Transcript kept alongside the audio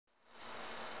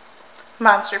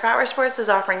Monster Powersports is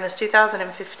offering this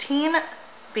 2015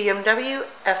 BMW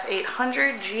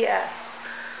F800 GS.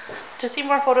 To see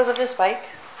more photos of this bike,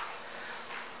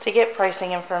 to get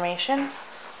pricing information,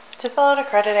 to fill out a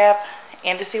credit app,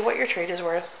 and to see what your trade is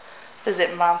worth,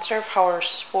 visit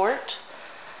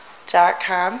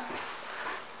monsterpowersport.com.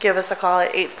 Give us a call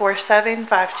at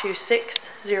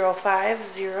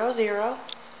 847-526-0500.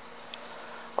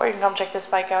 Or you can come check this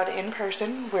bike out in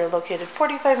person. We're located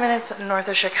 45 minutes north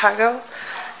of Chicago,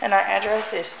 and our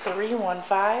address is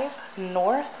 315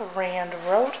 North Rand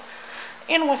Road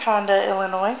in Wauconda,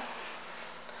 Illinois.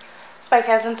 This bike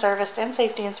has been serviced and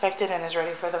safety inspected and is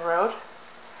ready for the road.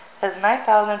 Has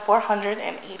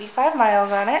 9,485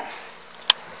 miles on it.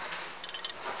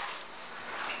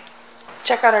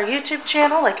 Check out our YouTube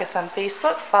channel, like us on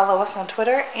Facebook, follow us on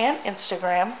Twitter and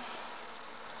Instagram.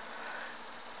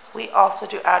 We also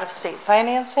do out-of-state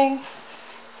financing,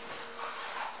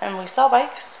 and we sell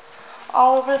bikes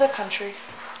all over the country.